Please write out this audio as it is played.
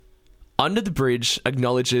Under the Bridge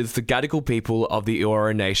acknowledges the Gadigal people of the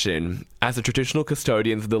Eora Nation as the traditional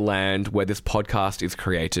custodians of the land where this podcast is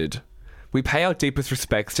created. We pay our deepest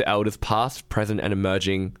respects to elders past, present, and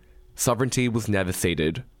emerging. Sovereignty was never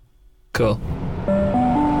ceded. Cool.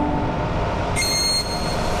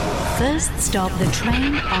 First stop, the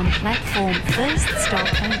train on platform. First stop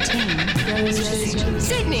 18 goes to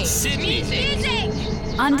Sydney.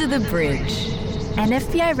 Music. Under the Bridge, an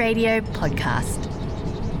FBI radio podcast.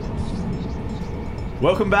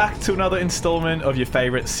 Welcome back to another installment of your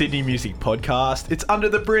favourite Sydney music podcast. It's Under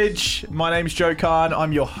the Bridge. My name's Joe Khan.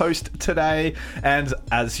 I'm your host today. And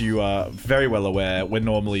as you are very well aware, we're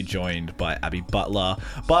normally joined by Abby Butler.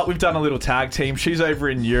 But we've done a little tag team. She's over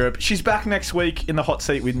in Europe. She's back next week in the hot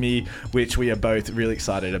seat with me, which we are both really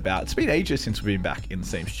excited about. It's been ages since we've been back in the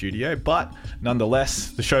same studio. But nonetheless,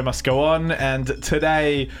 the show must go on. And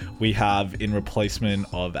today we have, in replacement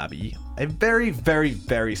of Abby, a very, very,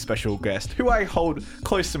 very special guest who I hold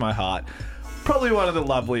close to my heart. Probably one of the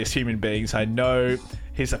loveliest human beings I know.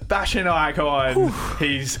 He's a fashion icon. Whew.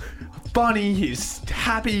 He's funny. He's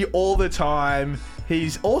happy all the time.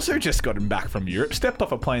 He's also just gotten back from Europe, stepped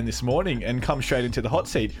off a plane this morning and come straight into the hot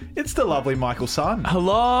seat. It's the lovely Michael Sun.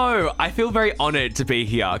 Hello. I feel very honoured to be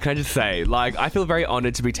here. Can I just say, I feel very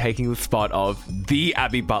honoured to be taking the spot of the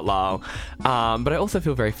Abby Butler. But I also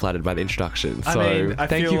feel very flattered by the introduction. So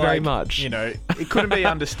thank you very much. You know, it couldn't be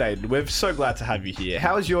understated. We're so glad to have you here.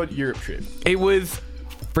 How was your Europe trip? It was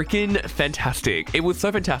freaking fantastic. It was so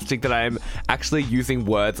fantastic that I'm actually using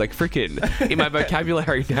words like freaking in my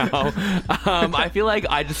vocabulary now. I feel like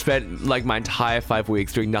I just spent my entire 5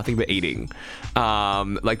 weeks doing nothing but eating.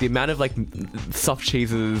 The amount of soft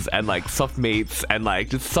cheeses and soft meats and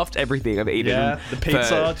just soft everything I've eaten. Yeah, the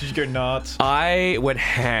pizza. Did you go nuts? I went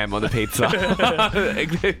ham on the pizza.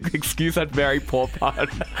 Excuse that very poor pun.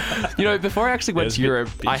 Before I actually went to Europe,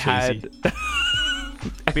 I had...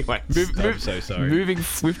 Anyway, I'm so sorry. Moving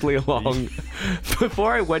swiftly along.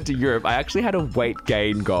 Before I went to Europe, I actually had a weight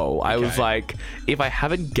gain goal. I was like, if I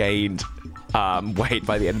haven't gained weight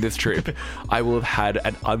by the end of this trip, I will have had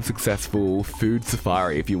an unsuccessful food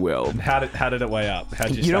safari, if you will. And how did it weigh up? How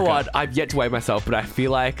did you know stack what? up? I've yet to weigh myself, but I feel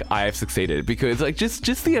like I have succeeded because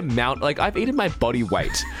just the amount, I've eaten my body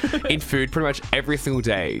weight in food pretty much every single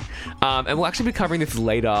day. And we'll actually be covering this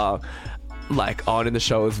later on in the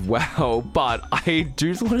show as well, but I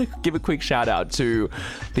do just want to give a quick shout out to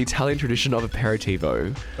the Italian tradition of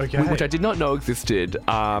aperitivo, which I did not know existed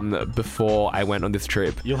before I went on this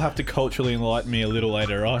trip. You'll have to culturally enlighten me a little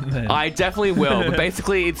later on then. I definitely will, but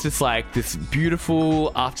basically it's just this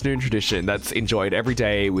beautiful afternoon tradition that's enjoyed every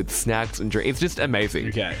day with snacks and drinks. It's just amazing.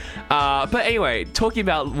 Okay. But anyway, talking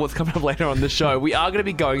about what's coming up later on the show, we are going to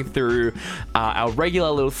be going through our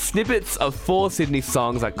regular little snippets of 4 Sydney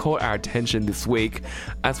songs that caught our attention this week,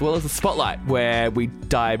 as well as a spotlight where we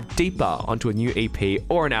dive deeper onto a new EP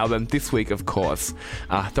or an album this week, of course,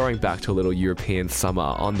 throwing back to a little European summer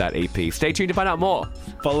on that EP. Stay tuned to find out more.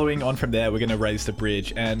 Following on from there, we're going to raise the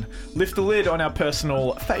bridge and lift the lid on our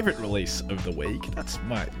personal favourite release of the week. That's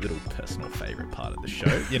my little personal favourite part of the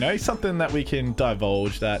show. Something that we can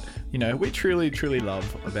divulge that, we truly, truly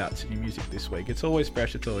love about Sydney music this week. It's always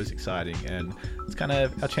fresh, it's always exciting, and it's kind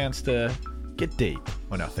of a chance to get deep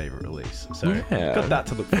on our favourite release. So got that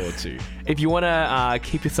to look forward to. If you want to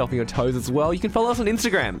keep yourself on your toes as well, you can follow us on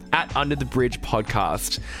Instagram at Under the Bridge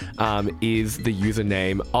Podcast is the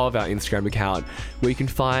username of our Instagram account, where you can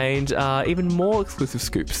find even more exclusive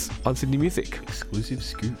scoops on Sydney music. Exclusive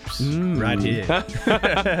scoops. Right here.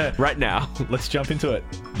 Right now. Let's jump into it.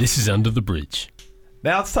 This is Under the Bridge.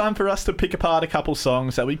 Now it's time for us to pick apart a couple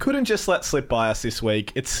songs that we couldn't just let slip by us this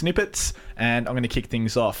week. It's snippets, and I'm going to kick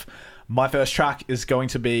things off. My first track is going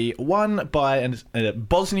to be one by a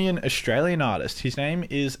Bosnian-Australian artist. His name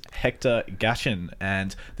is Hector Gashin,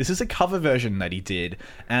 and this is a cover version that he did.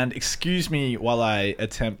 And excuse me while I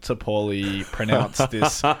attempt to poorly pronounce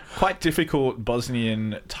this quite difficult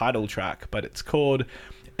Bosnian title track, but it's called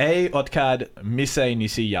E Otkad Mise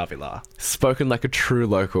Nisi Javila. Spoken like a true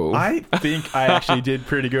local. I think I actually did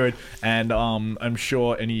pretty good, and I'm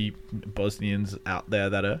sure any Bosnians out there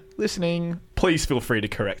that are listening, please feel free to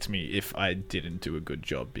correct me if I didn't do a good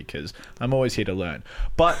job, because I'm always here to learn.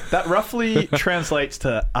 But that roughly translates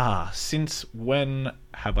to, since when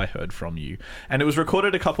have I heard from you? And it was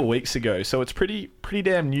recorded a couple weeks ago, so it's pretty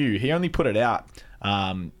damn new. He only put it out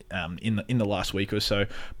in the last week or so.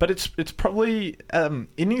 But it's probably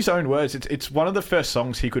in his own words, it's one of the first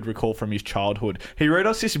songs he could recall from his childhood. He wrote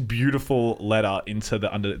us this beautiful letter into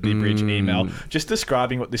the Under the Bridge email, just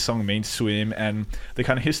describing what this song means to him and the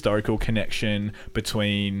kind of historical connection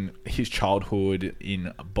between his childhood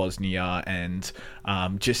in Bosnia and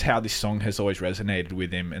just how this song has always resonated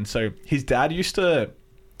with him. And so his dad used to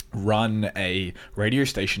run a radio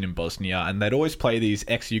station in Bosnia, and they'd always play these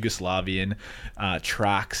ex-Yugoslavian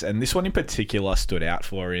tracks, and this one in particular stood out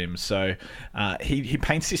for him. So he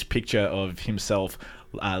paints this picture of himself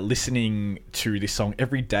listening to this song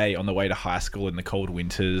every day on the way to high school in the cold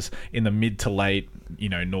winters in the mid to late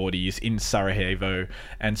noughties in Sarajevo.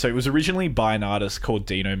 And so it was originally by an artist called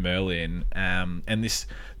Dino Merlin, and this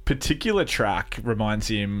particular track reminds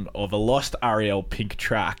him of a lost Ariel Pink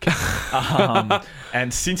track.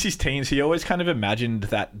 And since his teens, he always kind of imagined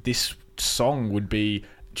that this song would be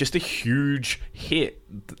just a huge hit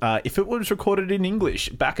if it was recorded in English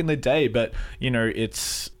back in the day. But,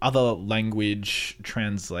 its other language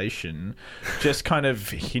translation just kind of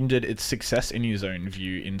hindered its success in his own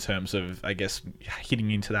view in terms of, I guess, hitting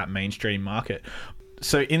into that mainstream market.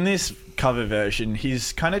 So in this cover version,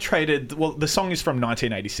 he's kind of traded... Well, the song is from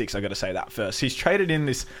 1986, I got to say that first. He's traded in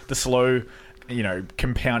the slow,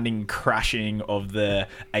 compounding crashing of the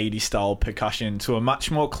 80s style percussion to a much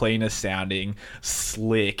more cleaner sounding,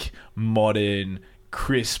 slick, modern,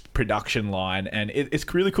 crisp production line. And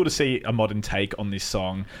it's really cool to see a modern take on this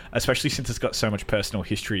song, especially since it's got so much personal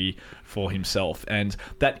history for himself. And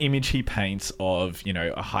that image he paints of,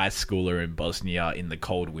 a high schooler in Bosnia in the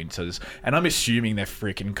cold winters, and I'm assuming they're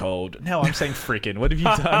freaking cold. No, I'm saying freaking. What have you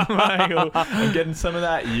done, Michael? I'm getting some of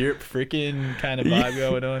that Europe freaking kind of vibe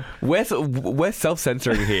going on. We're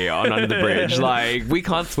self-censoring here on Under the Bridge. Like, we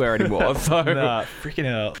can't swear anymore. So nah, freaking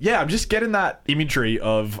hell. Yeah, I'm just getting that imagery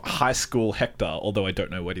of high school Hector, although I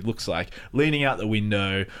don't know what he looks like, leaning out the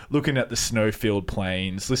window, looking at the snow-filled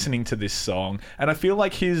plains, listening to this song. And I feel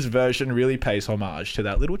like his version really pays homage to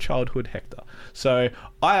that little childhood Hector. So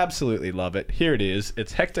I absolutely love it. Here it is.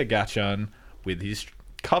 It's Hector Gachan with his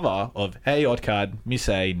cover of Hey Otkad Mise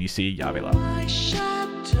Nisi Javila. My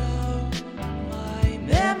shadow, my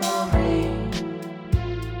memory,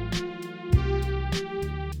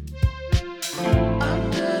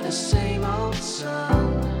 under the same old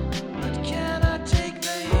sun, but can I take the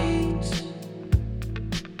heat?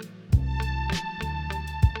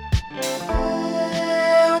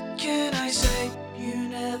 What can I say? You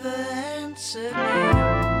never answered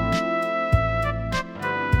me.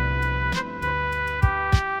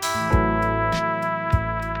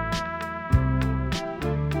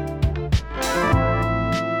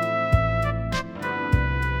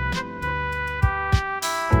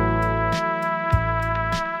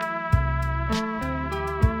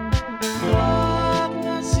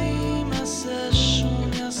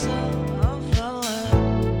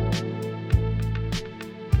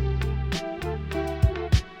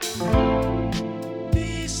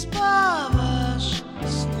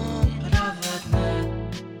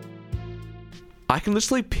 I can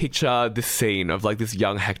literally picture this scene of like this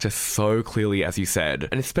young Hector so clearly, as you said,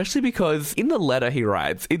 and especially because in the letter he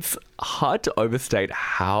writes, it's hard to overstate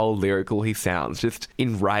how lyrical he sounds just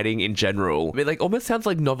in writing in general. I mean, like, almost sounds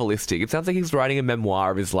like novelistic. It sounds like he's writing a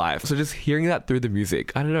memoir of his life. So just hearing that through the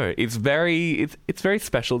music, I don't know, it's very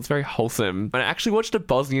special. It's very wholesome. And I actually watched a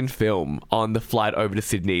Bosnian film on the flight over to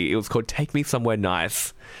Sydney. It was called Take Me Somewhere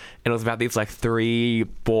Nice. And it was about these like 3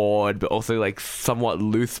 bored but also like somewhat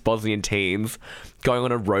loose Bosnian teens going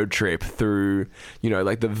on a road trip through,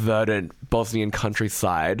 like the verdant Bosnian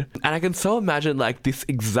countryside. And I can so imagine like this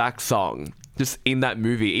exact song just in that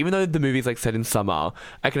movie. Even though the movie's like set in summer,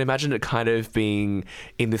 I can imagine it kind of being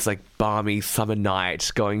in this like balmy summer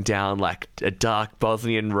night going down like a dark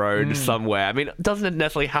Bosnian road somewhere. I mean, it doesn't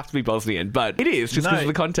necessarily have to be Bosnian, but it is just because of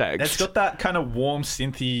the context. It's got that kind of warm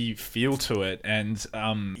synthy feel to it. And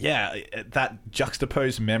that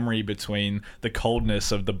juxtaposed memory between the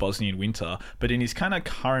coldness of the Bosnian winter, but in his kind of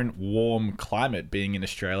current warm climate being in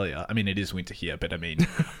Australia. I mean, it is winter here, but I mean,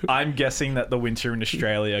 I'm guessing that the winter in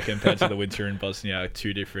Australia compared to the winter in Bosnia are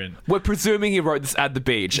 2 different. We're presuming he wrote this at the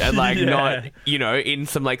beach and like not, in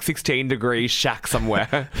some like 16-degree shack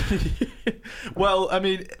somewhere. Well, I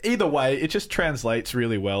mean, either way, it just translates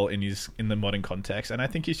really well in the modern context, and I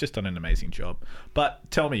think he's just done an amazing job. But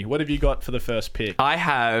tell me, what have you got for the first pick? I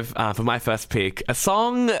have, for my first pick, a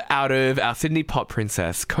song out of our Sydney pop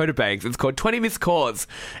princess, Coda Banks. It's called 20 Missed Calls.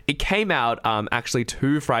 It came out actually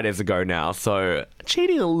 2 Fridays ago now, so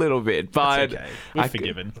cheating a little bit, but that's okay. We're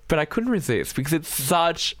forgiven. But I couldn't resist because it's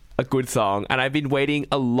such a good song, and I've been waiting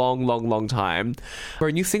a long time for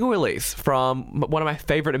a new single release from one of my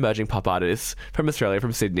favorite emerging pop artists from Australia,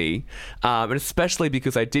 from Sydney, and especially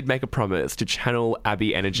because I did make a promise to channel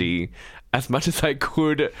Abby energy as much as I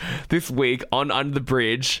could this week on Under the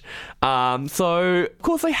Bridge. So, of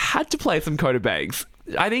course, I had to play some Coda Banks.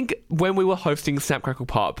 I think when we were hosting Snap Crackle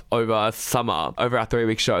Pop over summer, over our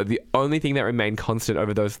 3-week show, the only thing that remained constant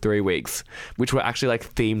over those 3 weeks, which were actually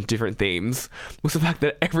like different themes, was the fact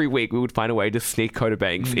that every week we would find a way to sneak Coda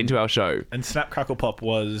Banks into our show. And Snap Crackle Pop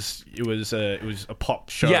was a pop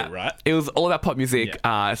show, right? It was all about pop music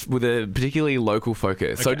with a particularly local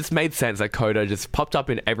focus. So it just made sense that Coda just popped up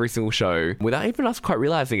in every single show without even us quite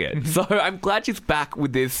realizing it. So I'm glad she's back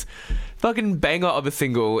with this fucking banger of a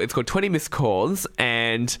single. It's called 20 Missed Calls,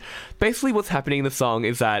 and basically what's happening in the song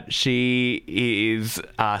is that she is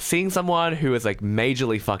seeing someone who is like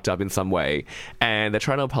majorly fucked up in some way, and they're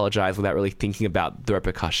trying to apologize without really thinking about the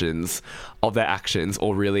repercussions of their actions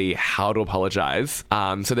or really how to apologize.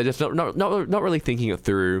 So they're just not really thinking it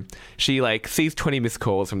through. She like sees 20 missed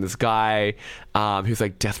calls from this guy who's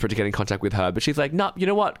like desperate to get in contact with her, but she's like, no, you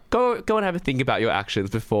know what? Go and have a think about your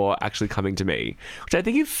actions before actually coming to me, which I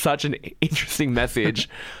think is such an interesting message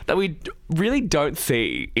that we really don't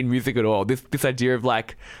see in music at all. This idea of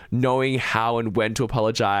like knowing how and when to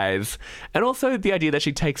apologize, and also the idea that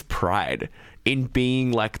she takes pride in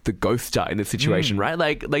being like the ghoster in the situation, right?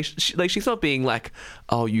 Like she's not being like,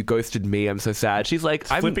 oh, you ghosted me, I'm so sad. She's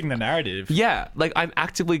like, I'm flipping the narrative. Yeah, like I'm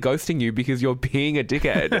actively ghosting you because you're being a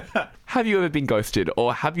dickhead. Have you ever been ghosted,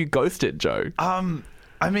 or have you ghosted, Joe?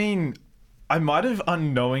 I mean, I might have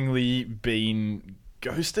unknowingly been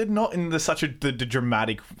ghosted, not in the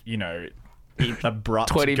dramatic, abrupt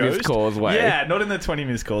 20 ghost. missed calls way. Yeah, not in the 20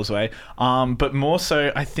 missed calls way. But more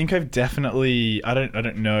so, I think I've definitely, I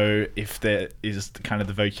don't know if there is kind of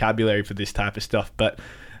the vocabulary for this type of stuff, but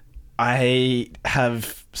I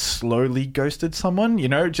have slowly ghosted someone,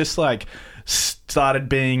 just like started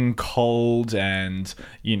being cold and,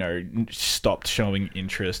 stopped showing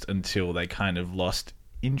interest until they kind of lost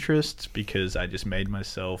interest because I just made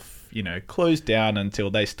myself, closed down until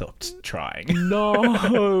they stopped trying.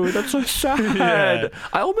 No, that's so sad. Yeah.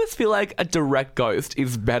 I almost feel like a direct ghost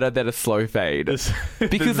is better than a slow fade.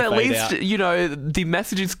 Because at least, the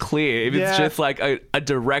message is clear if it's just like a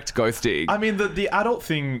direct ghosting. I mean, the adult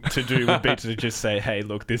thing to do would be to just say, hey,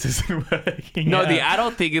 look, this isn't working No, out. the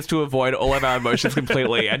adult thing is to avoid all of our emotions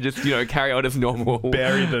completely and just, carry on as normal.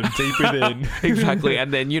 Bury them deep within. Exactly.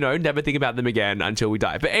 And then, never think about them again until we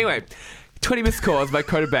die. But anyway, 20 Missed Calls by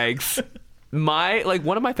Coda Banks.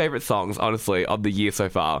 One of my favorite songs, honestly, of the year so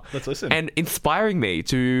far. Let's listen. And inspiring me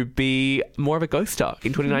to be more of a ghoster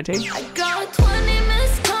in 2019. I got 20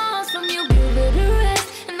 missed calls from you, give it a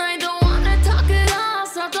rest. And I don't wanna talk it all,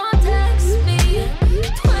 so don't text me.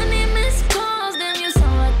 20 missed calls, then you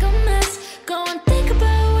sound like a mess. Go and think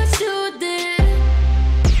about what you did.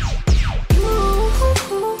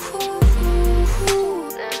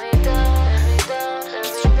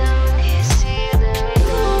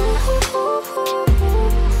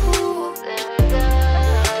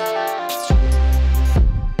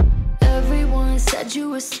 Everyone said you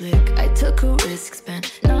were slick. I took a risk,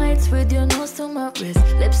 spent nights with your nose to my wrist,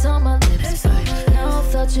 lips on my lips. But now I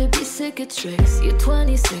thought you'd be sick of tricks. You're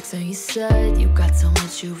 26 and you said you got so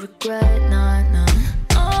much you regret. Nah.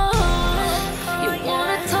 Oh, you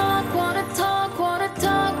wanna talk, wanna talk, wanna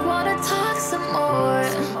talk, wanna talk some more.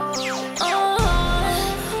 Oh,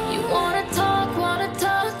 you wanna talk, wanna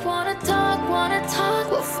talk, wanna talk, wanna talk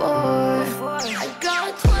before. I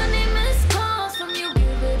got 20 missed calls from you,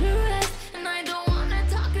 give it a rest. And I don't wanna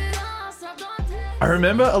talk it all, so don't text. I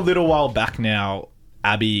remember a little while back now,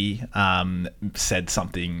 Abby said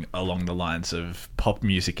something along the lines of pop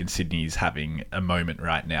music in Sydney is having a moment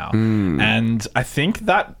right now. And I think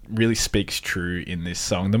that really speaks true in this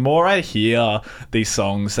song. The more I hear these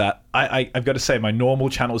songs that I've got to say, my normal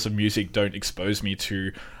channels of music don't expose me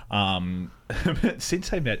to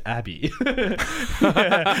since I met Abby.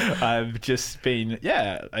 I've just been,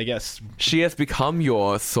 I guess. She has become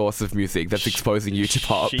your source of music that's exposing you to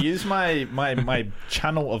pop. She is my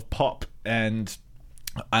channel of pop, and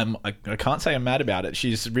I can't say I'm mad about it.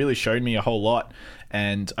 She's really shown me a whole lot,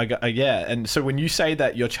 and and so when you say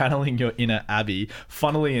that you're channeling your inner Abby,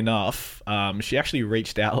 funnily enough, she actually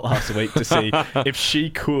reached out last week to see if she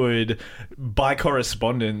could, by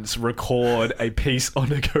correspondence, record a piece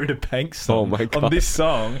on a Coda Banks song on this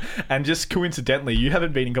song, and just coincidentally, you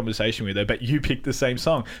haven't been in conversation with her, but you picked the same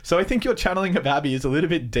song. So I think your channeling of Abby is a little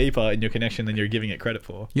bit deeper in your connection than you're giving it credit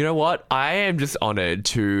for. You know what? I am just honored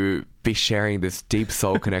to be sharing this deep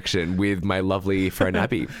soul connection with my lovely friend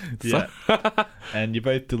Abby. Yeah. And you're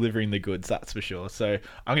both delivering the goods, that's for sure. So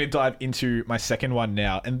I'm going to dive into my second one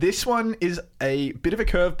now. And this one is a bit of a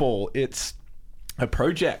curveball. It's a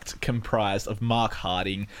project comprised of Mark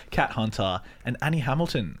Harding, Kat Hunter, and Annie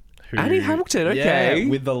Hamilton. Annie Hamilton, okay. Yeah,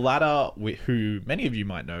 with the latter, who many of you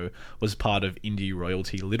might know, was part of indie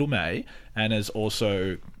royalty Little May, and has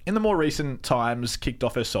also, in the more recent times, kicked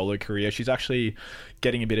off her solo career. She's actually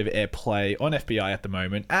getting a bit of airplay on FBI at the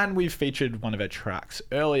moment, and we've featured one of her tracks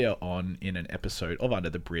earlier on in an episode of Under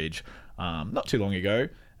the Bridge, not too long ago.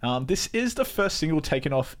 This is the first single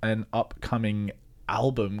taken off an upcoming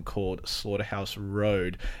album called Slaughterhouse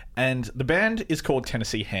Road, and the band is called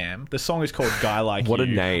Tennessee Ham. The song is called Guy Like What You. a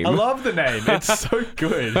name. I love the name. It's so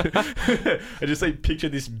good. I just picture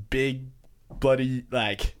this big bloody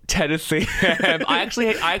Tennessee ham. I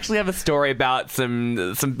actually have a story about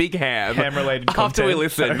some big ham related after content. we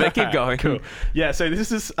listen, but keep going. Cool. Yeah, so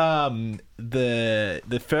this is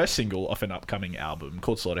the first single off an upcoming album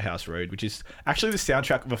called Slaughterhouse Road, which is actually the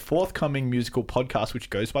soundtrack of a forthcoming musical podcast which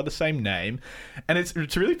goes by the same name. And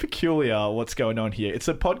it's really peculiar what's going on here. It's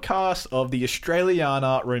a podcast of the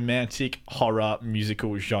Australiana romantic horror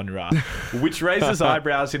musical genre, which raises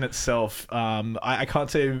eyebrows in itself. I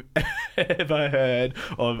can't say I've ever heard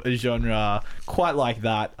of a genre quite like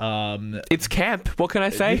that. It's camp. What can I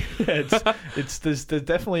say? There's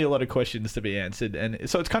definitely a lot of questions to be answered, and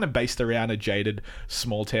so it's kind of based around a jaded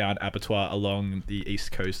small town abattoir along the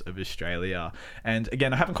east coast of Australia. And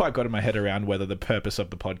again, I haven't quite gotten my head around whether the purpose of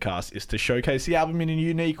the podcast is to showcase the album in a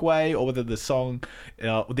unique way, or whether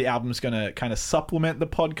the album's going to kind of supplement the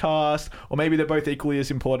podcast, or maybe they're both equally as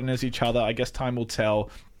important as each other. I guess time will tell.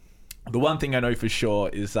 The one thing I know for sure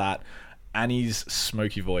is that Annie's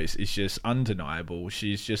smoky voice is just undeniable.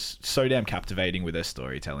 She's just so damn captivating with her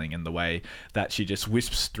storytelling and the way that she just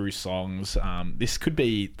wisps through songs. This could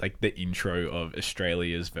be like the intro of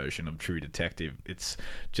Australia's version of True Detective. It's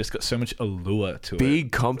just got so much allure to it.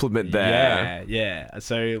 Big compliment there. Yeah.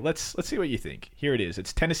 So let's see what you think. Here it is.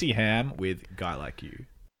 It's Tennessee Ham with Guy Like You.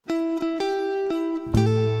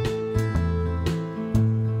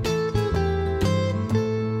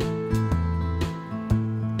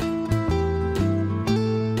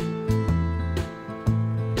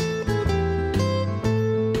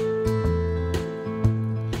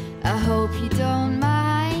 I hope you don't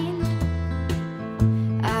mind.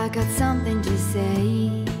 I got something to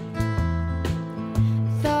say.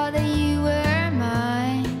 Thought that you were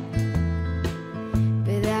mine,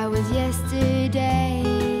 but that was yesterday.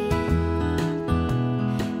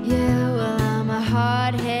 Yeah, well, I'm a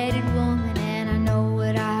hard-headed woman and I know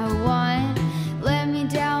what I want. Let me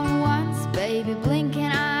down once, baby, blink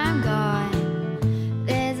and I'm gone.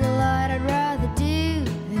 There's a lot I'd rather do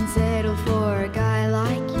than settle for a guy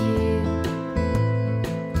like you.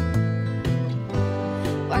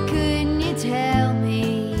 Why couldn't you tell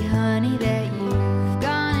me, honey, that you've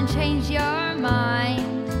gone and changed your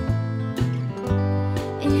mind?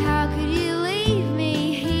 And how could you leave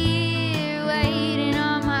me here waiting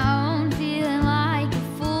on my own, feeling like a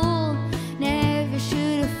fool? Never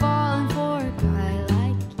should have fallen for a guy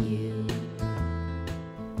like you.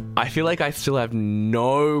 I feel like I still have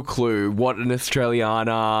no clue what an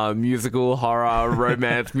Australiana musical, horror,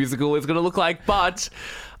 romance musical is going to look like, but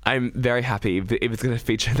I'm very happy if it's going to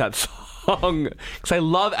feature that song, because I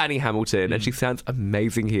love Annie Hamilton and she sounds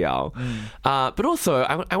amazing here. But also,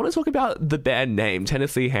 I want to talk about the band name,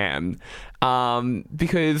 Tennessee Ham,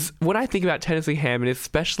 because when I think about Tennessee Ham, and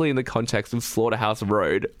especially in the context of Slaughterhouse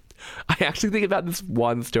Road, I actually think about this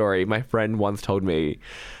one story my friend once told me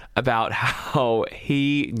about how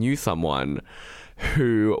he knew someone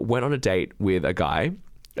who went on a date with a guy,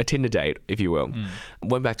 a Tinder date, if you will,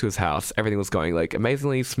 went back to his house, everything was going like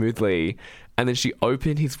amazingly smoothly, and then she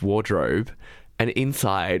opened his wardrobe and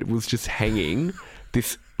inside was just hanging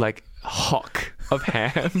this like hock of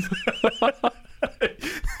ham.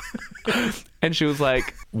 And she was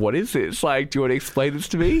like, what is this? Like, do you want to explain this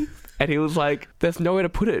to me? And he was like, there's nowhere to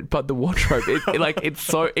put it but the wardrobe.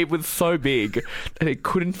 It was so big and it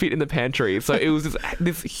couldn't fit in the pantry. So it was just,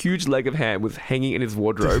 this huge leg of ham was hanging in his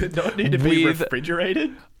wardrobe. Does it not need to be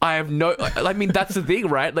refrigerated? I have no, I mean, that's the thing,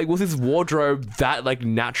 right? Like, was his wardrobe that like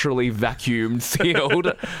naturally vacuumed,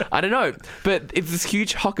 sealed? I don't know. But it's this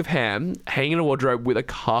huge hock of ham hanging in a wardrobe with a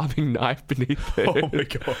carving knife beneath it. Oh my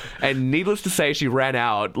God. And needless to say, she ran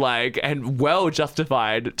out, like, and well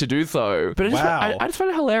justified to do so. But I just find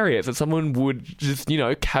it hilarious that someone would just,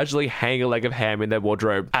 casually hang a leg of ham in their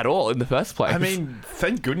wardrobe at all in the first place. I mean,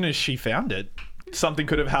 thank goodness she found it. Something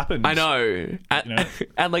could have happened. I know.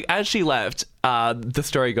 And like, as she left, the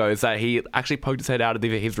story goes that he actually poked his head out of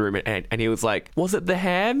his room and he was like, "Was it the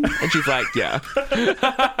ham?" And she's like, "Yeah."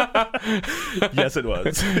 Yes, it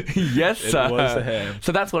was. Yes, sir. It was the ham.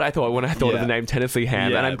 So that's what I thought when I thought of Yeah. the name Tennessee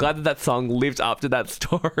Ham, Yeah. and I'm glad that song lived up to that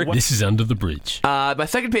story. This is Under the Bridge. My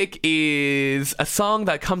second pick is a song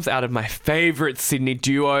that comes out of my favourite Sydney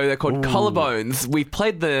duo. They're called Collarbones. We've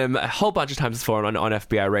played them a whole bunch of times before on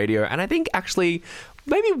FBI radio, and I think actually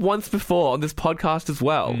maybe once before on this podcast as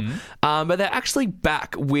well. But they're actually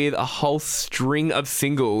back with a whole string of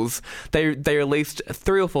singles. They released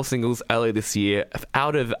 3 or 4 singles earlier this year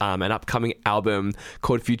out of an upcoming album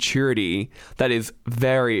called Futurity that is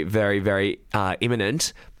very, very, very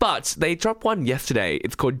imminent. But they dropped one yesterday.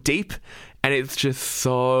 It's called Deep, and it's just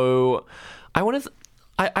so...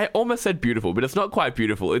 I almost said beautiful, but it's not quite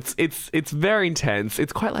beautiful. It's very intense.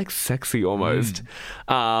 It's quite like sexy almost,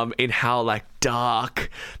 in how like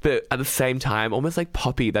dark, but at the same time almost like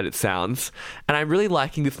poppy that it sounds. And I'm really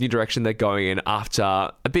liking this new direction they're going in after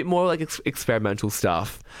a bit more like experimental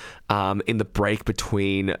stuff. In the break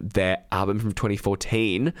between their album from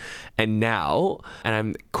 2014 and now,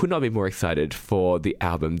 and I could not be more excited for the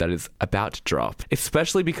album that is about to drop,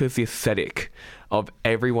 especially because the aesthetic of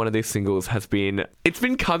every one of these singles it's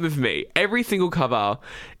been come with me. Every single cover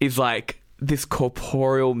is like this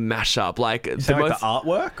corporeal mashup, like Is that like the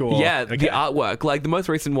artwork? Or? Yeah, Okay. the artwork. Like the most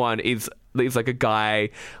recent one is like a guy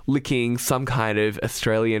licking some kind of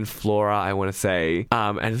Australian flora, I want to say,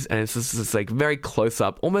 and it's just this like very close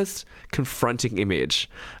up, almost confronting image.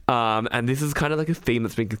 And this is kind of like a theme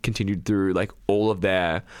that's been continued through like all of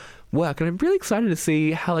their work, and I'm really excited to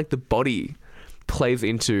see how like the body plays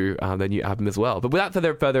into their new album as well. But without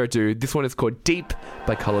further ado, this one is called Deep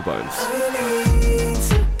by Collarbones.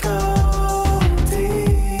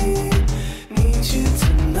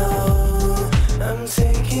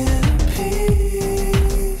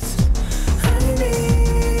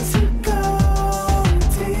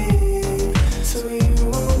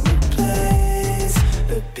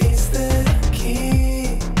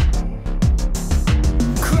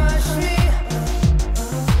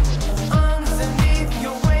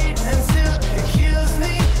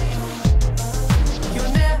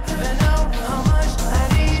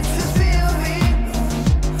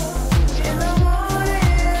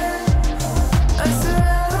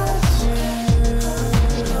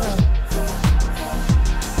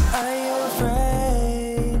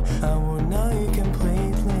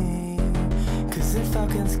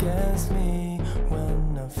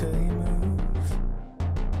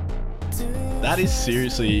 That is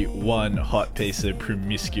seriously one hot piece of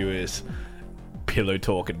promiscuous pillow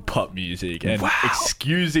talk and pop music. And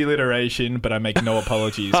excuse the alliteration, but I make no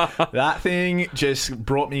apologies. That thing just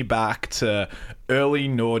brought me back to early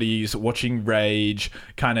noughties, watching Rage.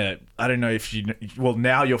 Kind of, I don't know if you... Well,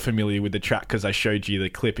 now you're familiar with the track because I showed you the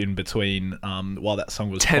clip in between while that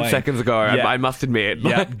song was 10 playing. seconds ago, Yeah. I must admit.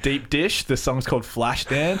 Yeah, Deep Dish. The song's called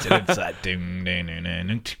Flashdance, and it's that ding, ding, ding, ding,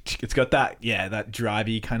 ding. It's got that that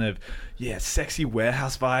drivey kind of sexy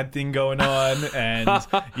warehouse vibe thing going on, and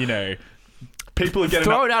people are getting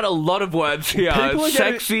Throwing out a lot lot of words here. People are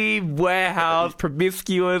getting- Sexy, warehouse,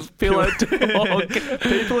 promiscuous, pillow talk.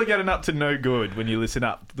 People are getting up to no good when you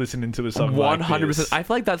listening to a song like 100%. this. I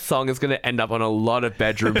feel like that song is going to end up on a lot of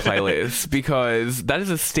bedroom playlists because that is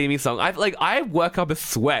a steamy song. I work up a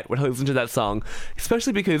sweat when I listen to that song,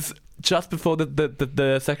 especially because just before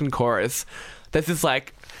the second chorus, there's this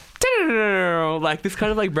like this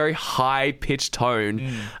kind of like very high pitched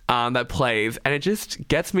tone that plays, and it just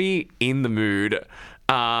gets me in the mood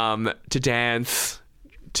to dance,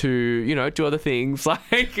 to do other things. Like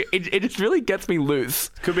it just really gets me loose.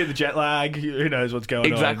 Could be the jet lag. Who knows what's going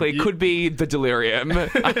on? Exactly. It could be the delirium.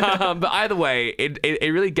 But either way,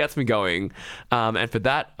 it really gets me going. And for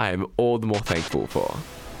that, I am all the more thankful for.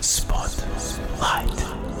 Spotlight.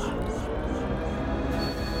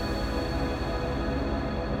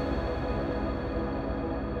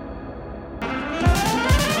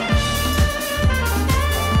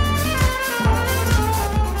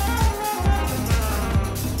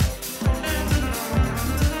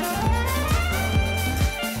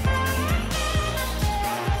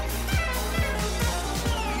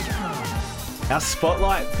 Our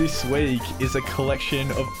spotlight this week is a collection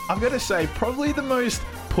of, I'm going to say, probably the most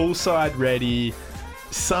poolside ready,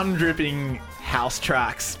 sun dripping house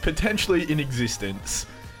tracks potentially in existence.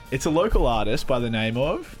 It's a local artist by the name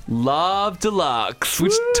of... Love Deluxe,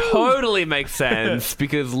 which totally makes sense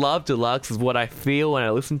because Love Deluxe is what I feel when I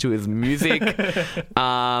listen to his music. We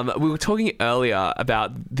were talking earlier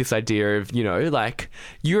about this idea of, like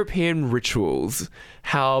European rituals,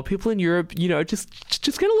 how people in Europe, just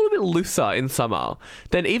get a little bit looser in summer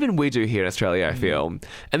than even we do here in Australia, I feel.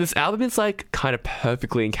 And this album is like kind of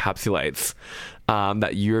perfectly encapsulates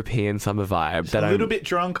that European summer vibe. That a little bit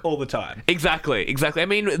drunk all the time. Exactly. I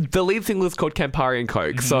mean, the lead single is called Campari and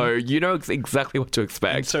Coke, so you know exactly what to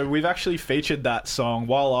expect. And so we've actually featured that song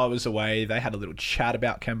while I was away. They had a little chat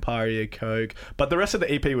about Campari and Coke, but the rest of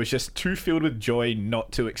the EP was just too filled with joy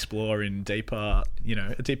not to explore in deeper,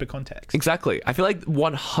 a deeper context. Exactly. I feel like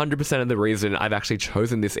 100% of the reason I've actually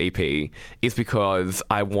chosen this EP is because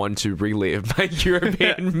I want to relive my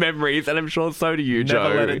European memories, and I'm sure so do you, Joe.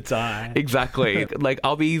 Never let it die. Exactly. Like,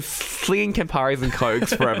 I'll be slinging Camparis and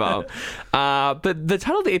Cokes forever. But the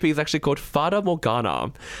title of the EP is actually called Fata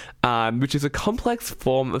Morgana, which is a complex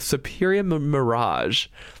form of superior mirage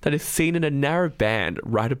that is seen in a narrow band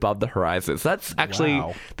right above the horizon. So that's actually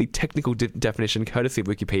the technical definition, courtesy of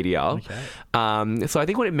Wikipedia. Okay. So I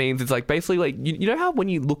think what it means is like basically like you know how when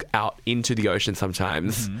you look out into the ocean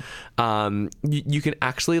sometimes, you can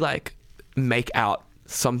actually like make out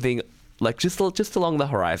something like just along the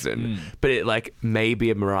horizon, but it like may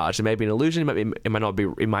be a mirage, it may be an illusion, it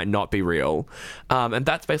might not be real, and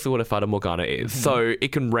that's basically what a Fata Morgana is. So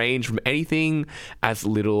it can range from anything as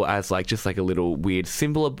little as like just like a little weird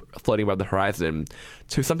symbol floating above the horizon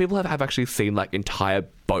to some people have actually seen like entire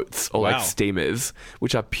boats or like steamers,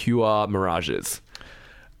 which are pure mirages.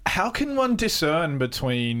 How can one discern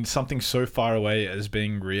between something so far away as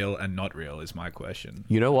being real and not real is my question.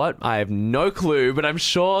 You know what? I have no clue, but I'm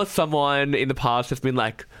sure someone in the past has been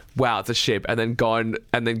like, wow, it's a ship, and then gone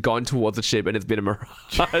towards the ship and it's been a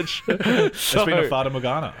mirage. It's been a Fata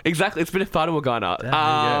Morgana. Exactly, it's been a Fata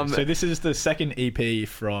Morgana. So this is the second EP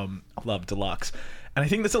from Love Deluxe. And I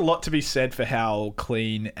think there's a lot to be said for how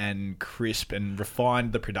clean and crisp and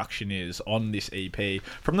refined the production is on this EP.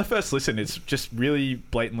 From the first listen, it's just really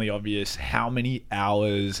blatantly obvious how many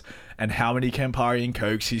hours and how many Campari and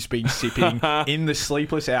Cokes he's been sipping in the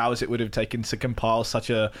sleepless hours it would have taken to compile such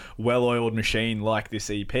a well-oiled machine like this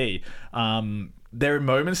EP. There are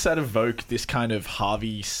moments that evoke this kind of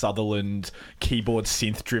Harvey Sutherland keyboard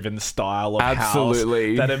synth-driven style of house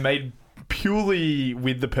that are made purely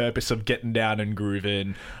with the purpose of getting down and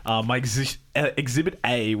grooving. My exhibit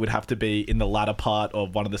A would have to be in the latter part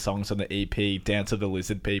of one of the songs on the EP, Dance of the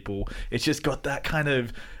Lizard People. It's just got that kind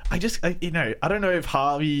of... I don't know if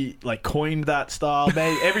Harvey like coined that style.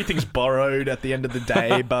 Maybe everything's borrowed at the end of the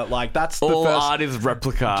day, but like that's the all first... art is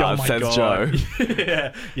replica, says God. Joe.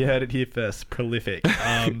 Yeah, you heard it here first. Prolific.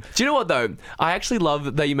 Do you know what though? I actually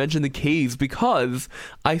love that you mentioned the keys because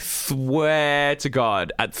I swear to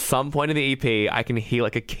God, at some point in the EP, I can hear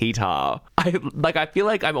like a keytar. I feel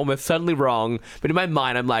like I'm almost certainly wrong, but in my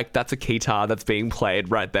mind, I'm like, that's a keytar that's being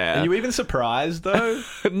played right there. Are you even surprised though?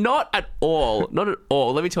 Not at all. Not at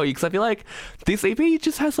all. Let me tell you, because I feel like this EP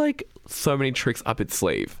just has like so many tricks up its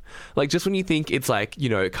sleeve. Like just when you think it's like,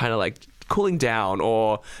 kind of like cooling down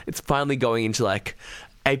or it's finally going into like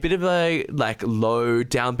a bit of a like low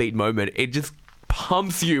downbeat moment, it just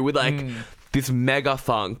pumps you with like this mega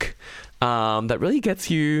funk that really gets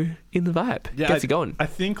you in the vibe. Gets you going. I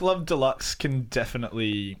think Love Deluxe can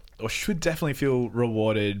definitely or should definitely feel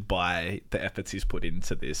rewarded by the efforts he's put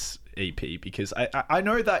into this EP, because I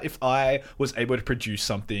know that if I was able to produce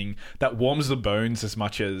something that warms the bones as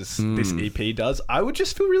much as this EP does, I would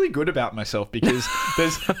just feel really good about myself, because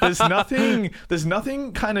there's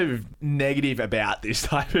nothing kind of negative about this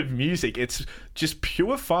type of music. It's just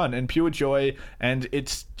pure fun and pure joy, and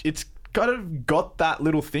it's kind of got that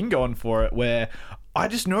little thing going for it where I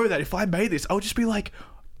just know that if I made this, I would just be like...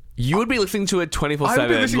 You would be listening to it 24/7. I would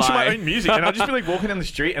be listening to my own music, and I'd just be like walking down the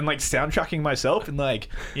street and like soundtracking myself, and like,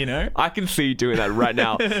 I can see you doing that right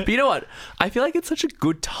now. But you know what? I feel like it's such a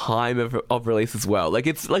good time of release as well.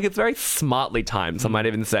 It's very smartly timed, some might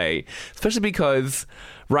even say. Especially because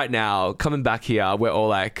right now, coming back here, we're all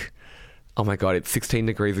like, oh my God, it's 16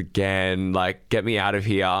 degrees again. Like, get me out of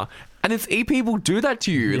here. And this EP will do that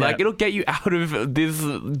to you. Yeah. Like, it'll get you out of this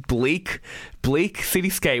bleak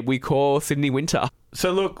cityscape we call Sydney winter.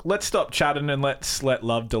 So look, let's stop chatting and let's let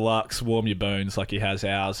Love Deluxe warm your bones like he has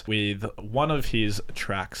ours with one of his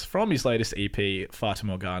tracks from his latest EP, Fata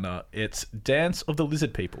Morgana. It's Dance of the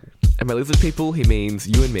Lizard People. And by lizard people, he means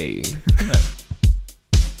you and me.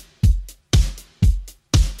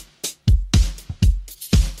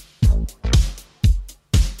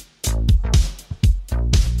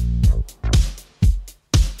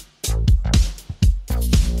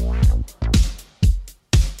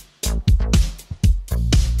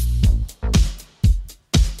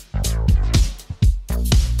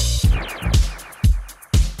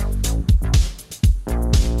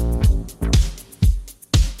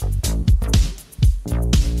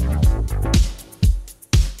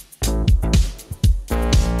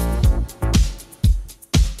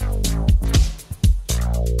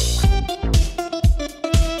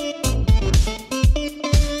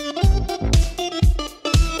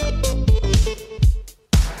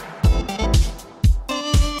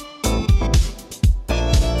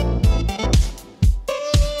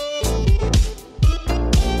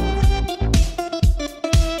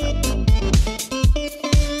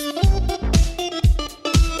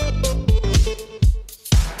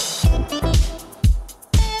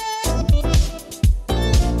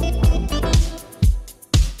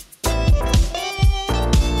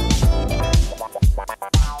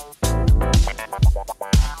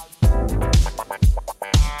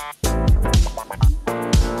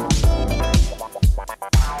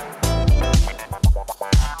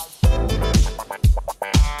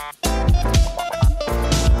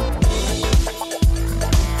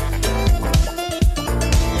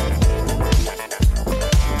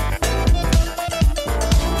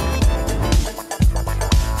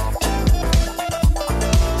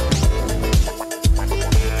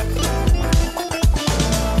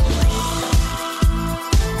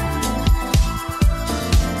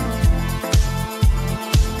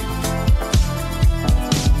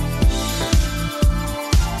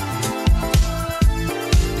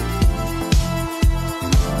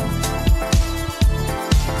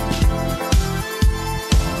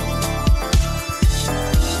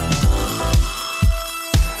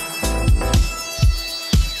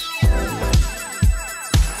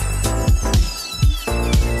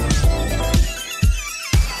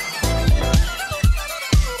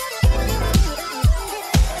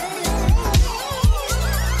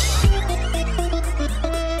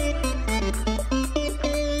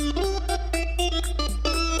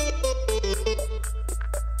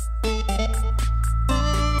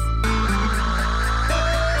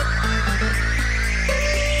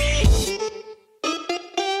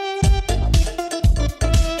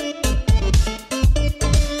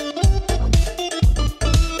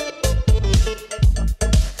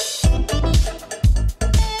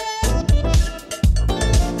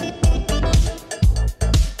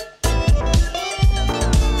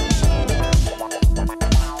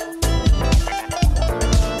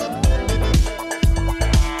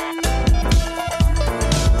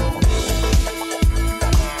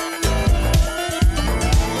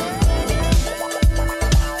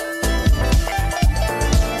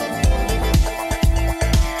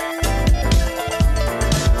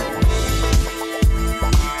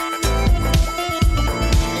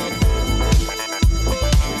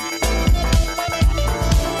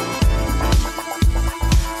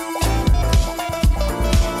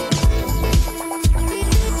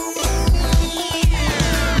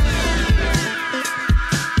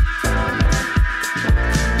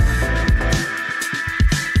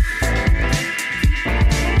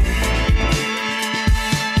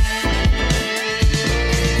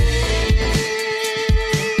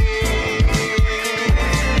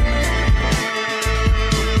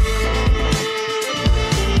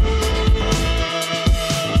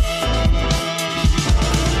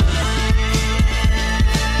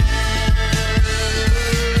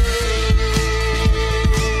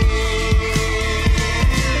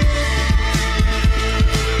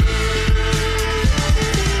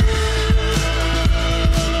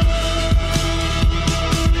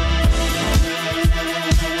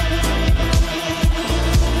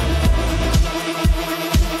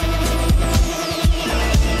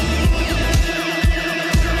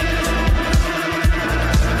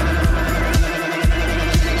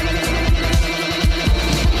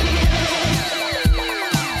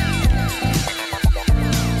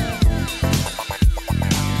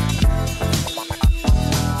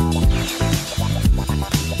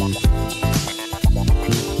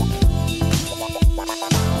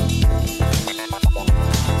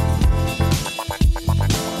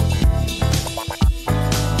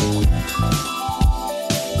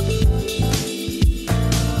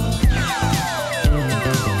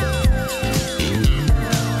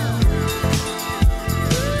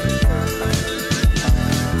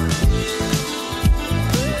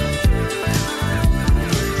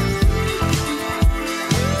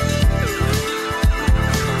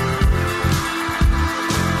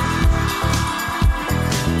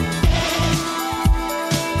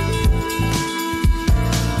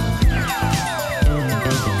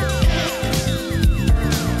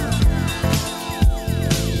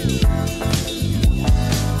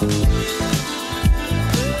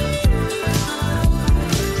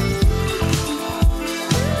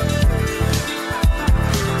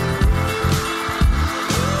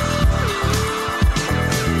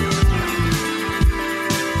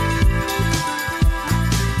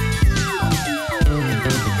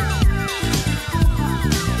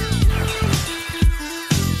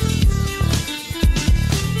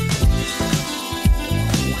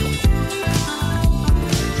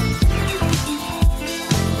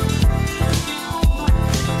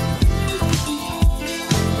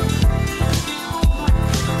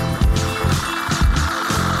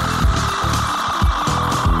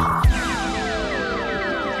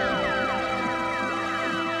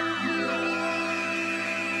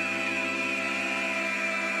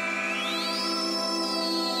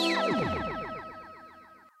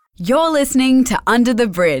 You're listening to Under the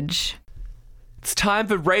Bridge. It's time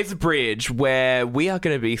for Raise a Bridge, where we are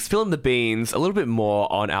going to be spilling the beans a little bit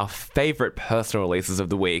more on our favourite personal releases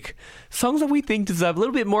of the week. Songs that we think deserve a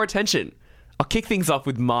little bit more attention. I'll kick things off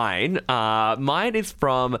with mine. Mine is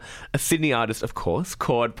from a Sydney artist, of course,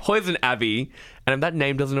 called Poison Abbey. And if that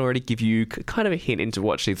name doesn't already give you kind of a hint into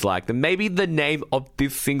what she's like, then maybe the name of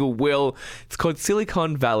this single will. It's called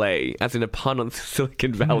Silicon Valley, as in a pun on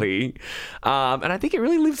Silicon Valley. And I think it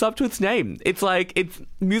really lives up to its name. It's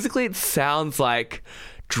musically, it sounds like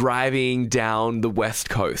driving down the west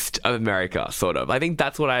coast of America, sort of. I think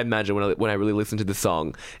that's what I imagine when I really listen to the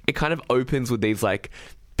song. It kind of opens with these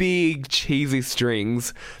big cheesy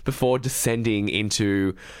strings before descending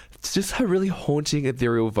into just her really haunting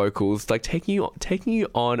ethereal vocals, taking you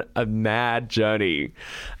on a mad journey.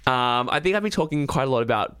 I think I've been talking quite a lot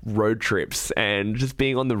about road trips and just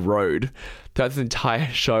being on the road throughout this entire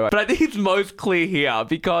show, but I think it's most clear here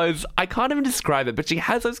because I can't even describe it, but she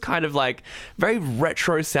has those kind of very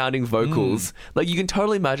retro sounding vocals. You can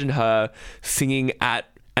totally imagine her singing at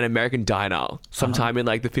an American diner sometime in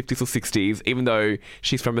the 50s or 60s, even though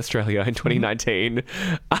she's from Australia in 2019.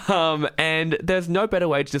 And there's no better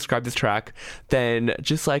way to describe this track than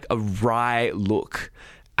just a wry look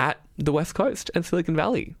at the West Coast and Silicon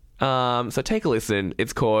Valley. So take a listen.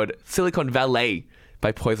 It's called Silicon Valley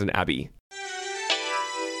by Poison Abbey.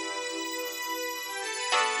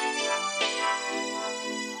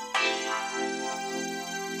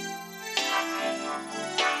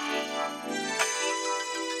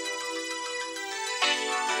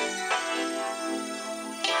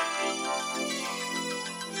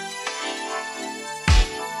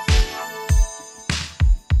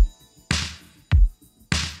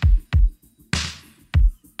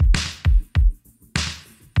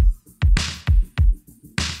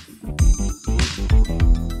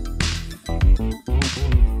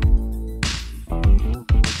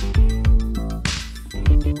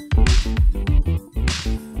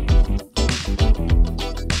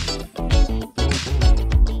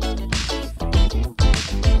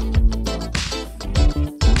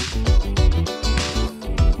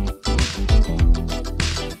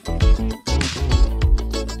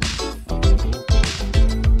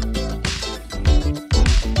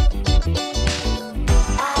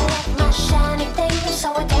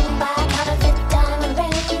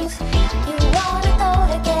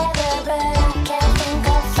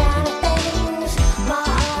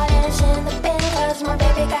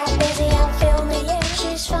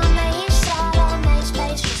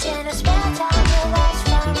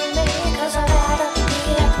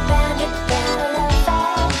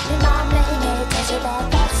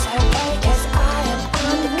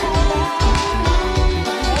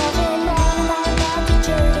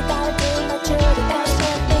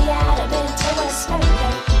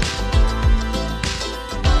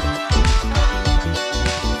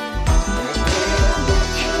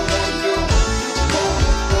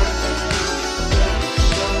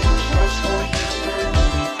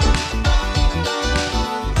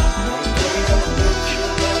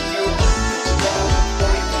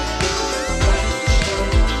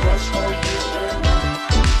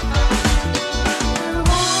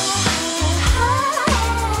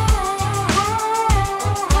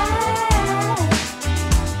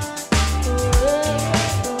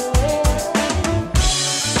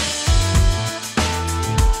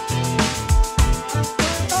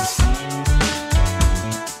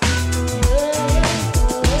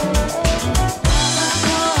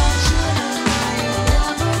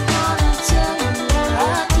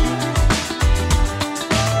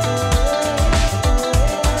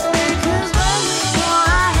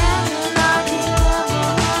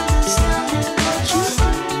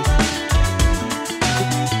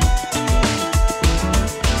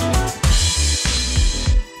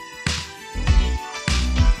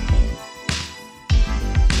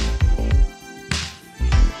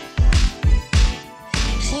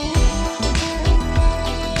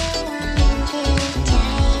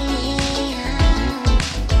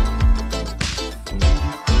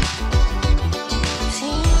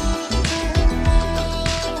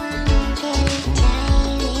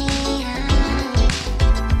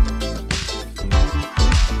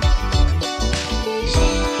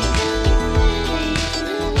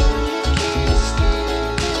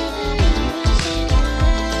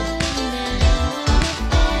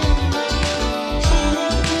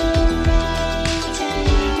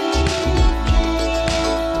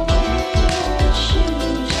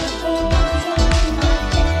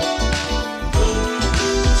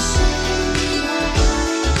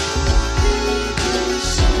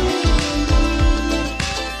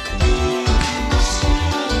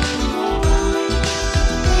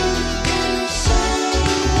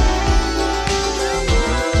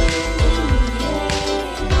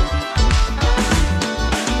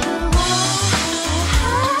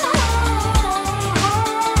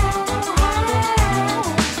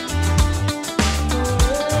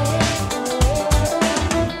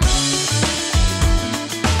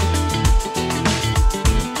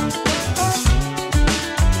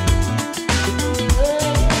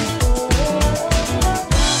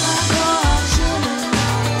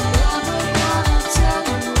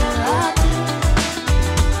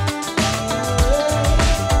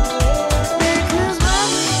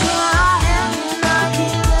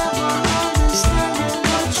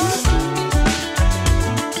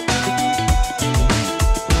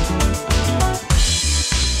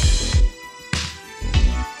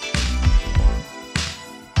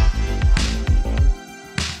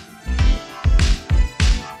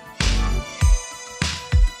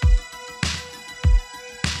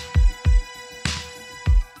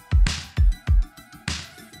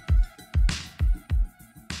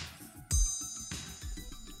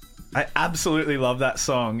 I absolutely love that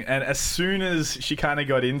song. And as soon as she kind of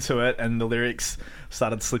got into it and the lyrics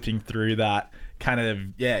started slipping through that kind of,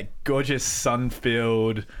 gorgeous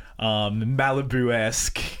sun-filled,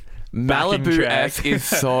 Malibu-esque. Malibu-esque is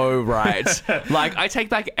so right. Like, I take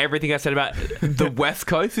back everything I said about the West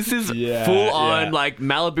Coast. This is full-on, like,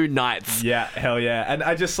 Malibu nights. Yeah, hell yeah. And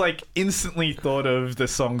I just, like, instantly thought of the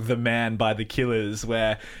song The Man by The Killers,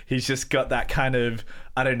 where he's just got that kind of,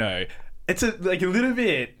 I don't know, it's a little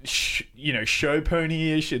bit, show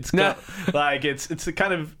pony-ish. It's got like it's a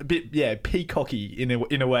kind of a bit peacocky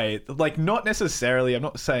in a way. Like, not necessarily. I'm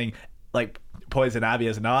not saying like Poison Abbey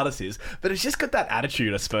as an artist is, but it's just got that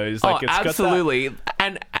attitude, I suppose. Like, it's absolutely.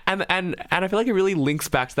 Got that... and I feel like it really links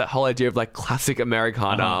back to that whole idea of like classic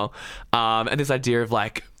Americana, and this idea of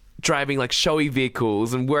like driving like showy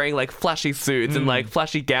vehicles and wearing like flashy suits and like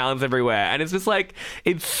flashy gowns everywhere, and it's just like,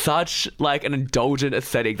 it's such like an indulgent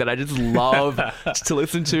aesthetic that I just love to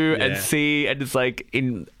listen to and see and just like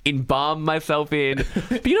embalm myself in.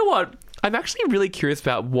 But you know what, I'm actually really curious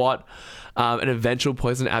about what an eventual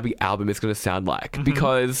Poison Abbey album is going to sound like,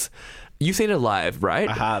 because you've seen her live, right?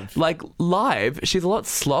 I have. Like, live, she's a lot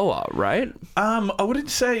slower, right? I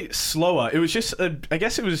wouldn't say slower. It was just I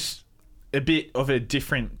guess it was a bit of a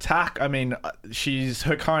different tack. I mean,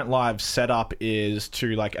 her current live setup is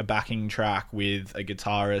to like a backing track with a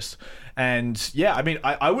guitarist, and I mean,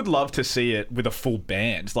 I would love to see it with a full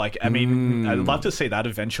band. Like, I mean, I'd love to see that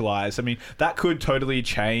eventualize. I mean, that could totally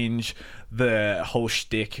change the whole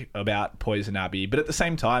shtick about Poison Abbey, but at the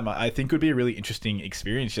same time, I think it would be a really interesting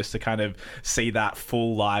experience just to kind of see that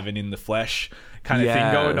full live and in the flesh kind of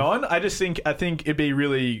thing going on. I think it'd be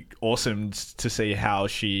really awesome to see how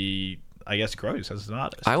she, I guess, grows as an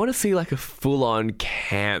artist. I want to see like a full-on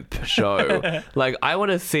camp show. Like, I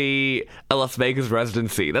want to see a Las Vegas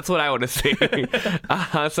residency. That's what I want to see.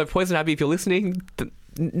 So Poison Abbey, if you're listening,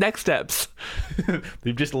 next steps.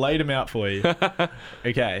 They've just laid them out for you.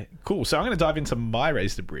 Okay, cool. So I'm going to dive into my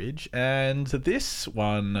Raise the Bridge, and this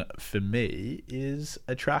one for me is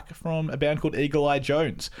a track from a band called Eagle Eye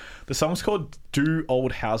Jones. The song's called Do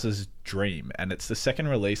Old Houses Dream, and it's the second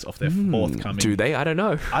release of their forthcoming... Do they? I don't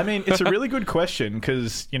know. I mean, it's a really good question,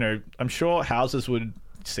 because, I'm sure houses would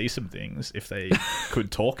see some things if they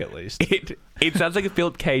could talk, at least. It sounds like a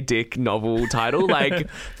Philip K. Dick novel title, like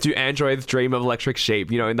Do Androids Dream of Electric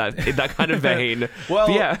Sheep, in that kind of vein. Well,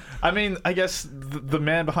 but yeah, I mean, I guess the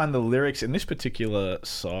man behind the lyrics in this particular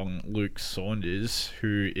song, Luke Saunders,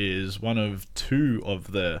 who is one of two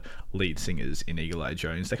of the lead singers in Eagle Eye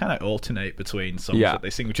Jones, they kind of alternate between songs that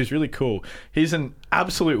they sing, which is really cool. He's an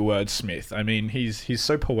absolute wordsmith. I mean, he's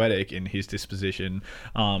so poetic in his disposition,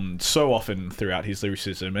 so often throughout his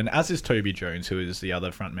lyricism, and as is Toby Jones, who is the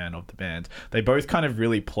other frontman of the band. They both kind of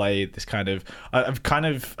really play this kind of... I've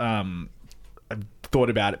thought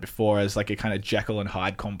about it before as like a kind of Jekyll and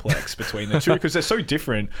Hyde complex between the two, because they're so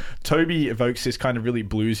different. Toby evokes this kind of really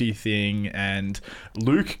bluesy thing, and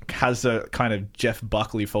Luke has a kind of Jeff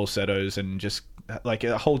Buckley falsettos and just like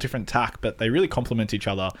a whole different tack, but they really complement each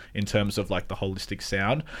other in terms of like the holistic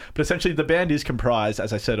sound. But essentially the band is comprised,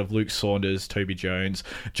 as I said, of Luke Saunders, Toby Jones,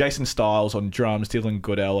 Jason Stiles on drums, Dylan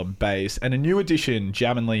Goodell on bass, and a new addition,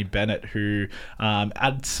 Jamin Lee Bennett, who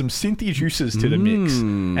adds some synthy juices to the mix.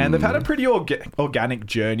 And they've had a pretty organic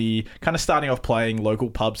journey, kind of starting off playing local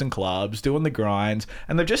pubs and clubs, doing the grind,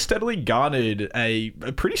 and they've just steadily garnered a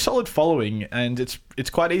pretty solid following, and it's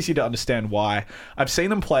quite easy to understand why. I've seen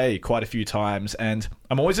them play quite a few times, and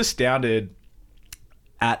I'm always astounded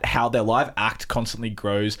at how their live act constantly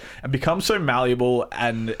grows and becomes so malleable,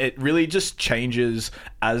 and it really just changes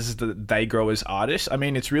as they grow as artists. I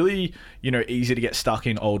mean, it's really, easy to get stuck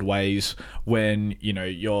in old ways when,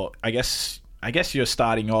 you're, I guess you're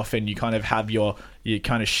starting off and you kind of have your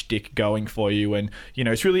kind of shtick going for you, and,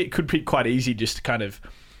 it could be quite easy just to kind of,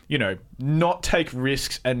 not take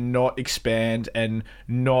risks and not expand and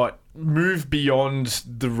not move beyond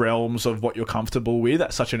the realms of what you're comfortable with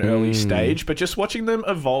at such an early stage. But just watching them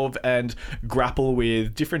evolve and grapple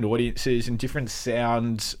with different audiences and different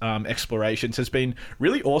sound explorations has been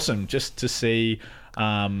really awesome just to see.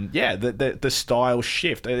 The style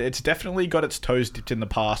shift. It's definitely got its toes dipped in the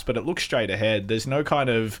past, but it looks straight ahead. There's no kind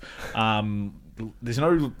of there's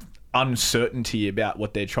no uncertainty about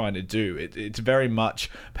what they're trying to do. It's very much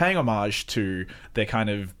paying homage to their kind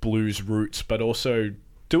of blues roots, but also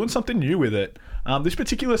doing something new with it. This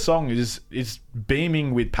particular song is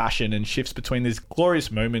beaming with passion and shifts between these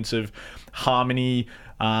glorious moments of harmony,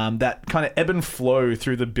 that kind of ebb and flow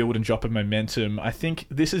through the build and drop of momentum. I think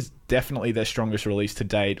this is definitely their strongest release to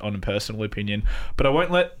date, on a personal opinion, but I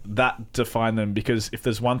won't let that define them, because if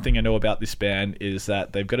there's one thing I know about this band is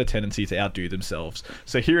that they've got a tendency to outdo themselves.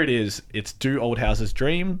 So here it is. It's Do Old Houses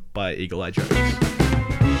Dream by Eagle Eye Jones.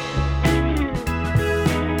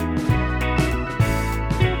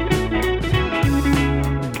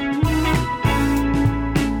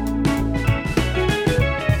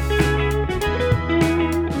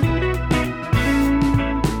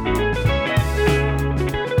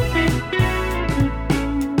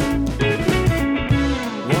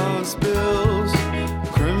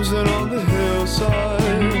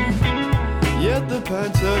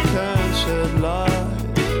 Panther can shed light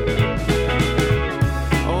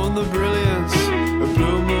on the brilliance of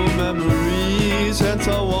blue moon memories. Hence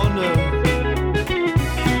I wonder,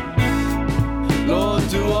 Lord,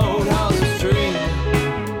 do old houses dream?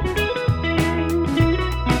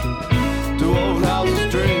 Do old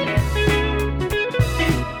houses dream?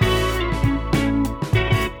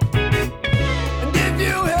 And if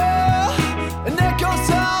you hear an echo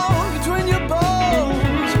sound between your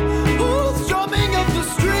bones, who's drumming of the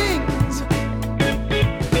strings?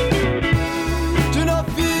 Do not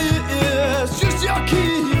fear, it's just your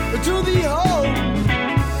key to the home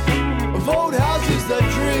of old houses that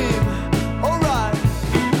dream. Alright,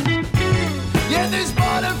 yeah, this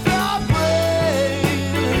butterfly brain,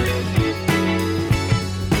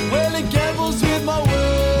 well, it gambles with my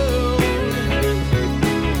world.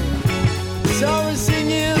 Sorry,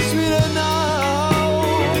 singing sweeter now.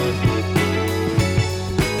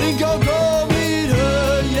 Think I'll go meet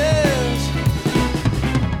her, yes.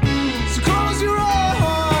 So close your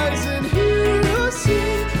eyes and hear her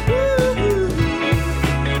sing. Ooh,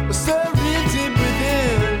 stirring deep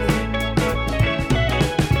within.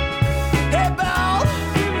 Hey, bow,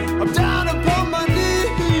 I'm down upon my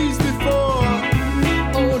knees before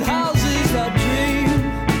old houses that dream.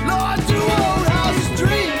 Lord, do old houses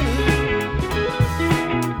dream?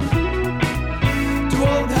 Do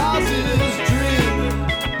old houses dream?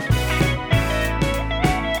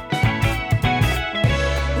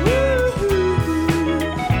 Ooh,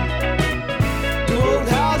 do old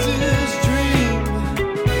houses dream?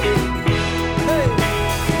 Hey.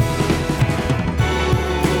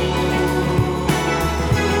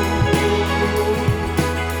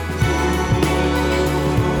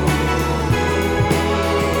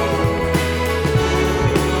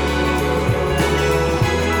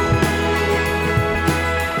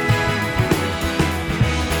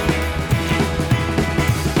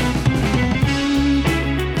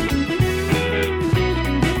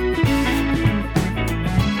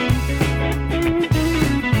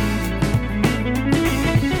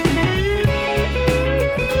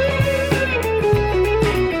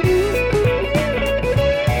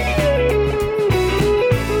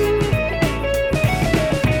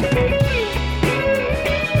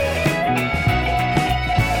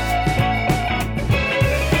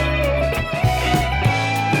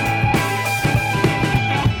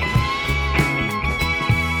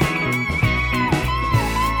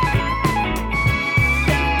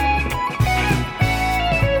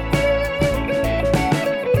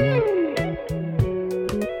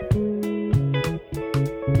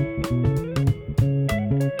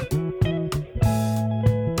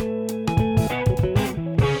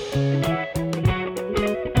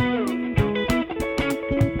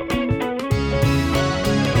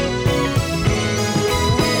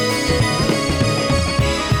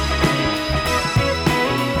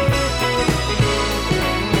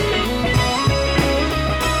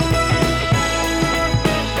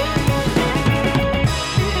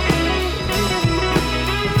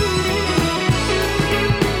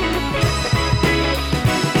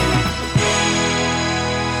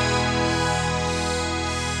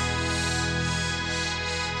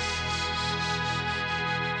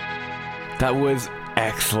 That was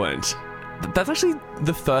excellent. That's actually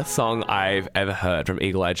the first song I've ever heard from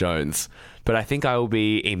Eagle Eye Jones, but I think I will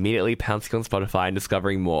be immediately pouncing on Spotify and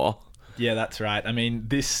discovering more. Yeah, that's right. I mean,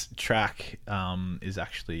 this track is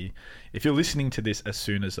actually, if you're listening to this as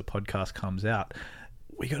soon as the podcast comes out,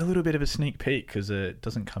 we got a little bit of a sneak peek because it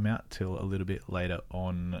doesn't come out till a little bit later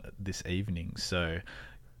on this evening. So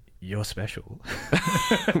you're special.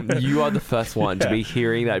 You are the first one to be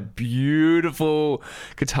hearing that beautiful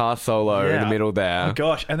guitar solo in the middle there. Oh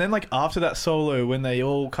gosh. And then like after that solo, when they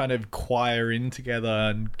all kind of choir in together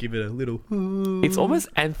and give it a little It's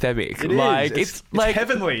almost anthemic. It like is. it's like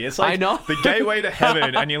heavenly. It's like I know. the gateway to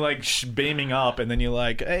heaven, and you're like beaming up, and then you're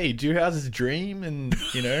like, "Hey, do you houses dream?" And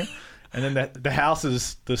you know, And then the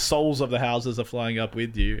houses, the souls of the houses are flying up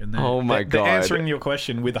with you. And Oh my they're God. answering your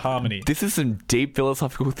question with harmony. This is some deep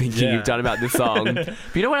philosophical thinking Yeah. you've done about this song. But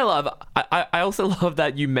you know what I love? I also love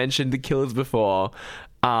that you mentioned the Killers before.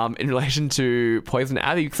 In relation to Poison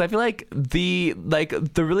Abbey, because I feel like the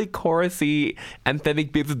really chorusy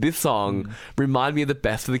anthemic bits of this song remind me of the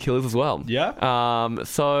best of the Killers as well. Yeah.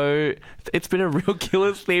 So it's been a real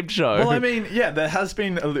Killers themed show. Well, I mean, yeah, there has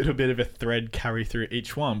been a little bit of a thread carry through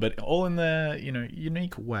each one, but all in their,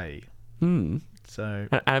 unique way. So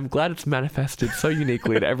And I'm glad it's manifested so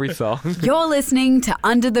uniquely in every song. You're listening to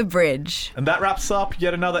Under the Bridge. And that wraps up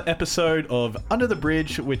yet another episode of Under the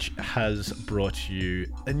Bridge, which has brought you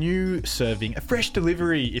a new serving, a fresh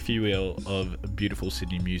delivery, if you will, of beautiful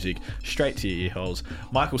Sydney music straight to your ear holes.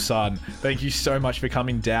 Michael Sun, thank you so much for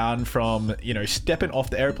coming down from, stepping off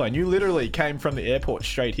the airplane. You literally came from the airport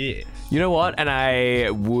straight here. You know what? And I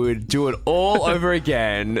would do it all over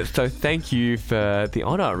again. So thank you for the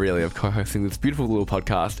honor, really, of co-hosting this beautiful little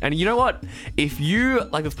podcast. And you know what? If you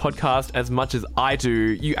like this podcast as much as I do,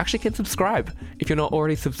 you actually can subscribe. If you're not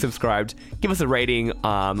already subscribed, give us a rating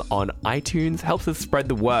on iTunes. Helps us spread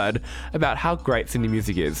the word about how great Sydney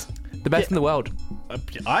music is. The best in the world.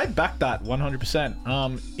 I back that 100%.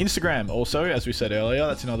 Instagram also, as we said earlier,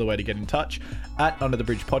 that's another way to get in touch. At Under the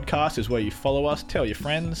Bridge Podcast is where you follow us, tell your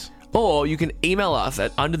friends. Or you can email us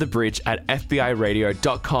at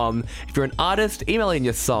underthebridge@fbiradio.com. If you're an artist, email in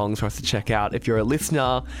your songs for us to check out. If you're a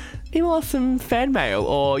listener, email us some fan mail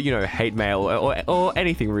or, hate mail or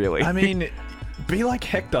anything really. I mean, be like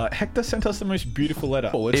Hector. Hector sent us the most beautiful letter.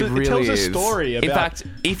 It It tells a is. story about... In fact,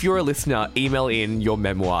 if you're a listener, email in your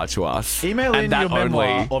memoir to us. Email And in that your memoir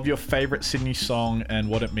only. of your favourite Sydney song and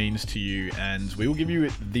what it means to you, and we will give you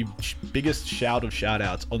the biggest shout of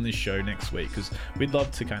shout-outs on this show next week, because we'd love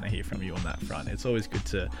to kind of hear from you on that front. It's always good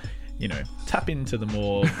to, tap into the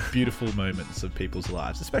more beautiful moments of people's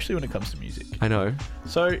lives, especially when it comes to music. I know.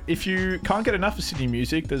 So if you can't get enough of Sydney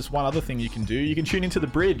music, there's one other thing you can do. You can tune into The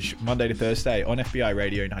Bridge Monday to Thursday on FBI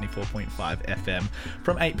Radio 94.5 FM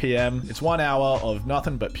from 8 p.m. It's 1 hour of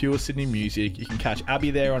nothing but pure Sydney music. You can catch Abby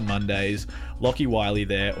there on Mondays, Lockie Wiley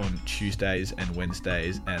there on Tuesdays and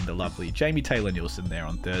Wednesdays, and the lovely Jamie Taylor-Nielsen there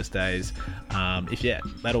on Thursdays.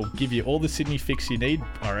 That'll give you all the Sydney fix you need,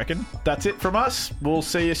 I reckon. That's it from us. We'll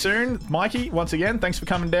see you soon. Mikey, once again, thanks for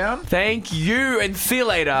coming down. Thank you and see you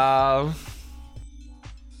later.